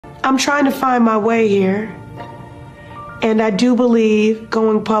I'm trying to find my way here. And I do believe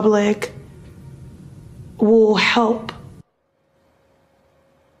going public will help.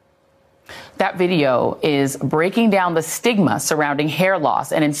 That video is breaking down the stigma surrounding hair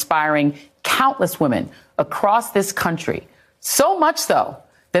loss and inspiring countless women across this country. So much so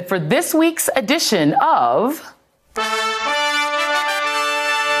that for this week's edition of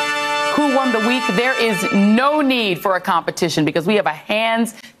Who Won the Week, there is no need for a competition because we have a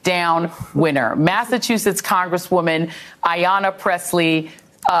hands-down winner. Massachusetts Congresswoman Ayanna Pressley.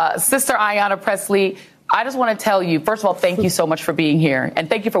 Sister Ayanna Pressley, I just want to tell you, first of all, thank you so much for being here, and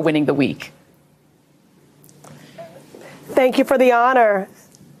thank you for winning the week. Thank you for the honor.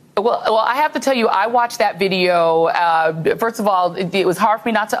 Well, I have to tell you, I watched that video. First of all, it was hard for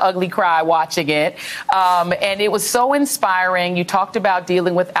me not to ugly cry watching it. And it was so inspiring. You talked about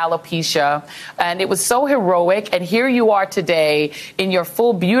dealing with alopecia, and it was so heroic. And here you are today in your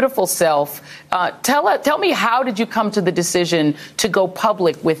full, beautiful self. Tell me, how did you come to the decision to go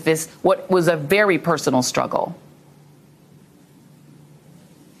public with this, what was a very personal struggle?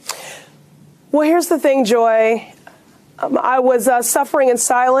 Well, here's the thing, Joy. I was suffering in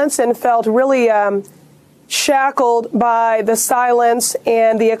silence and felt really shackled by the silence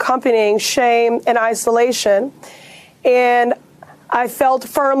and the accompanying shame and isolation. And I felt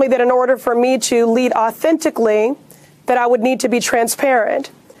firmly that in order for me to lead authentically, that I would need to be transparent.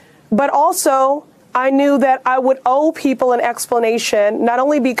 But also, I knew that I would owe people an explanation, not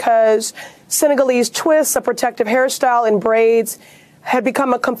only because Senegalese twists, a protective hairstyle, and braids had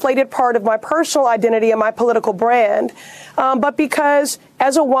become a conflated part of my personal identity and my political brand, but because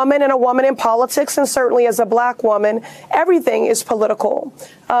as a woman and a woman in politics, and certainly as a black woman, everything is political.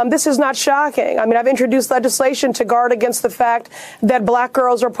 This is not shocking. I mean, I've introduced legislation to guard against the fact that black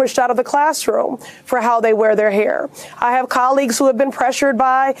girls are pushed out of the classroom for how they wear their hair. I have colleagues who have been pressured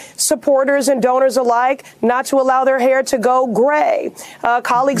by supporters and donors alike not to allow their hair to go gray.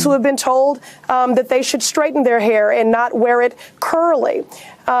 Colleagues who have been told that they should straighten their hair and not wear it curly.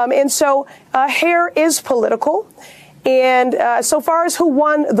 And so hair is political. And so far as who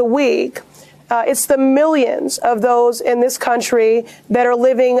won the week, it's the millions of those in this country that are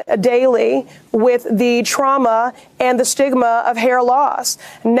living daily with the trauma and the stigma of hair loss,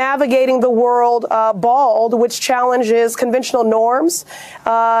 navigating the world bald, which challenges conventional norms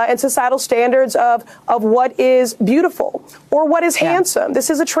and societal standards of what is beautiful or what is handsome. This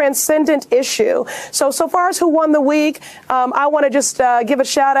is a transcendent issue. So far as who won the week, I want to just give a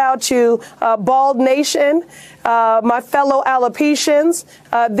shout out to Bald Nation, my fellow alopecians.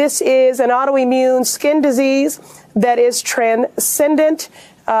 This is an autoimmune skin disease that is transcendent.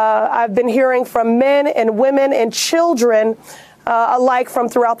 I've been hearing from men and women and children alike from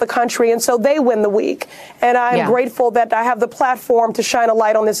throughout the country, and so they win the week. And I'm grateful that I have the platform to shine a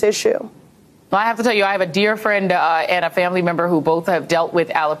light on this issue. Well, I have to tell you, I have a dear friend and a family member who both have dealt with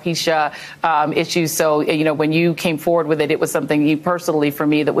alopecia issues. So, you know, when you came forward with it, it was something personally for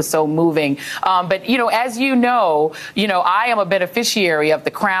me that was so moving. But, you know, as you know, I am a beneficiary of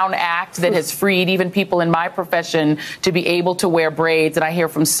the Crown Act that has freed even people in my profession to be able to wear braids. And I hear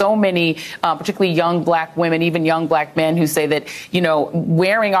from so many, particularly young black women, even young black men who say that, you know,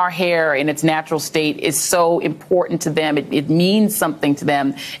 wearing our hair in its natural state is so important to them. It means something to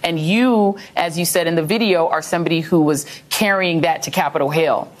them. And you, as you said in the video, are somebody who was carrying that to Capitol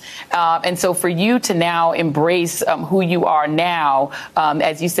Hill. And so for you to now embrace who you are now,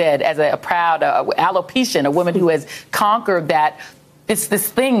 as you said, as a proud alopecian, a woman who has conquered that, this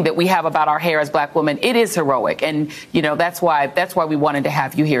thing that we have about our hair as black women, it is heroic. And, you know, that's why we wanted to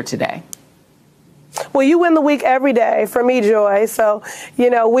have you here today. Well, you win the week every day for me, Joy. So, you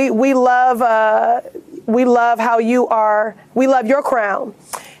know, we love how you are. We love your crown.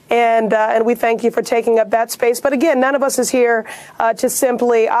 And we thank you for taking up that space. But again, none of us is here to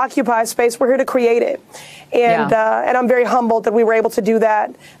simply occupy space. We're here to create it. And I'm very humbled that we were able to do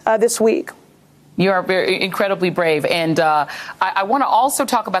that this week. You are very incredibly brave. And I want to also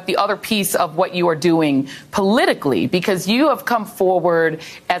talk about the other piece of what you are doing politically, because you have come forward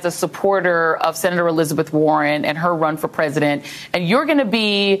as a supporter of Senator Elizabeth Warren and her run for president. And you're going to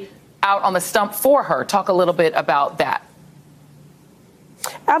be out on the stump for her. Talk a little bit about that.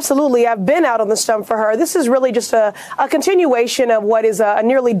 Absolutely. I've been out on the stump for her. This is really just a continuation of what is a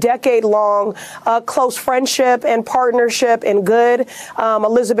nearly decade-long close friendship and partnership and good.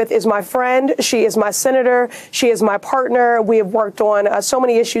 Elizabeth is my friend. She is my senator. She is my partner. We have worked on so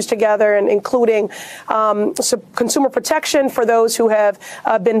many issues together, and including consumer protection for those who have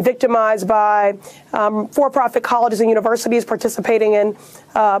been victimized by for-profit colleges and universities participating in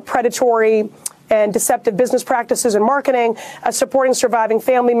predatory and deceptive business practices and marketing, supporting surviving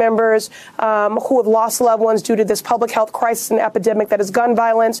family members who have lost loved ones due to this public health crisis and epidemic that is gun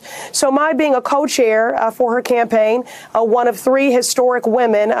violence. So my being a co-chair for her campaign, one of three historic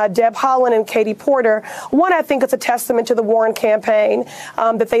women, Deb Haaland and Katie Porter, one, I think it's a testament to the Warren campaign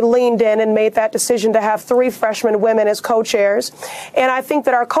that they leaned in and made that decision to have three freshman women as co-chairs. And I think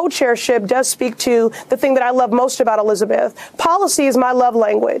that our co-chairship does speak to the thing that I love most about Elizabeth. Policy is my love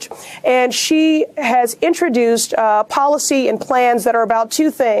language. And she has introduced policy and plans that are about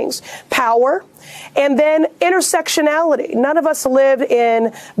two things: power and then intersectionality. None of us live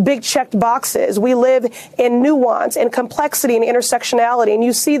in big checked boxes. We live in nuance and complexity and intersectionality. And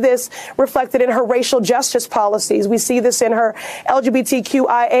you see this reflected in her racial justice policies. We see this in her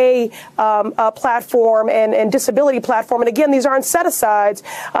LGBTQIA platform and disability platform. And again, these aren't set-asides.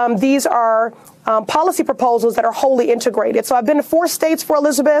 These are policy proposals that are wholly integrated. So I've been to 4 states for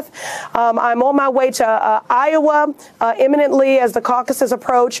Elizabeth. I'm on my way to Iowa imminently as the caucuses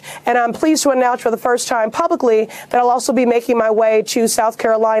approach, and I'm pleased to announce for the first time publicly that I'll also be making my way to South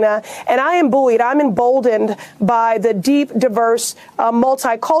Carolina. And I am buoyed, I'm emboldened by the deep, diverse,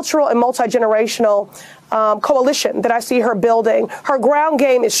 multicultural and multi-generational coalition that I see her building. Her ground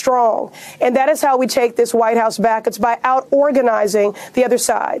game is strong, and that is how we take this White House back. It's by out-organizing the other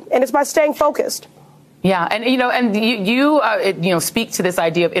side, and it's by staying focused. Yeah, and you speak to this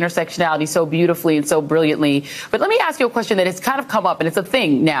idea of intersectionality so beautifully and so brilliantly. But let me ask you a question that has kind of come up, and it's a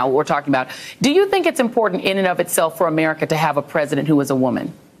thing now we're talking about. Do you think it's important in and of itself for America to have a president who is a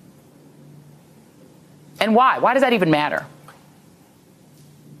woman? And why? Why does that even matter?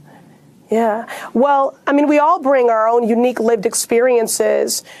 Yeah. Well, I mean, we all bring our own unique lived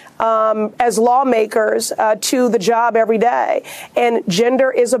experiences as lawmakers to the job every day. And gender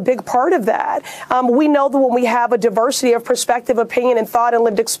is a big part of that. We know that when we have a diversity of perspective, opinion, and thought and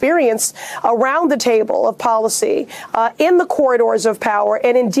lived experience around the table of policy, in the corridors of power,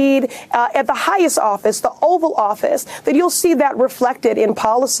 and indeed at the highest office, the Oval Office, that you'll see that reflected in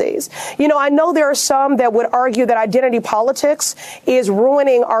policies. You know, I know there are some that would argue that identity politics is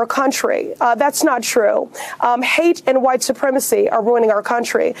ruining our country. That's not true. Hate and white supremacy are ruining our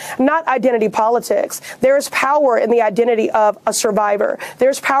country, not identity politics. There is power in the identity of a survivor.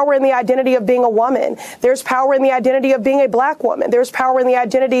 There's power in the identity of being a woman. There's power in the identity of being a black woman. There's power in the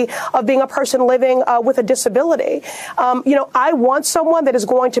identity of being a person living with a disability. I want someone that is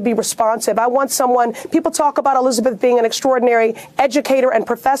going to be responsive. I want someone, people talk about Elizabeth being an extraordinary educator and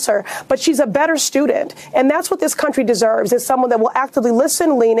professor, but she's a better student. And that's what this country deserves, is someone that will actively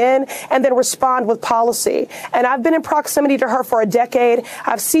listen, lean in, and then respond with policy. And I've been in proximity to her for a decade.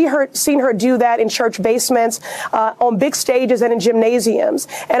 I've seen her do that in church basements, on big stages and in gymnasiums.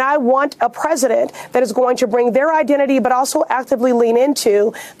 And I want a president that is going to bring their identity, but also actively lean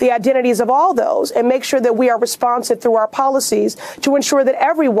into the identities of all those and make sure that we are responsive through our policies to ensure that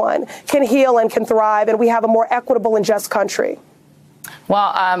everyone can heal and can thrive and we have a more equitable and just country.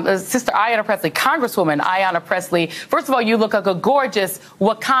 Well, Sister Ayanna Pressley, Congresswoman Ayanna Pressley, first of all, you look like a gorgeous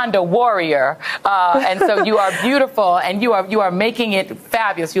Wakanda warrior. And so you are beautiful and you are making it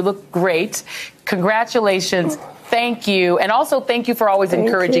fabulous. You look great. Congratulations. Thank you. And also thank you for always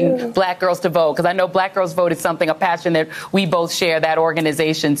encouraging Black girls to vote, because I know Black Girls Vote is something, a passion that we both share, that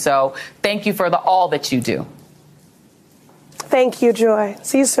organization. So thank you for all that you do. Thank you, Joy.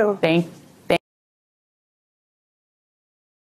 See you soon. Thank you.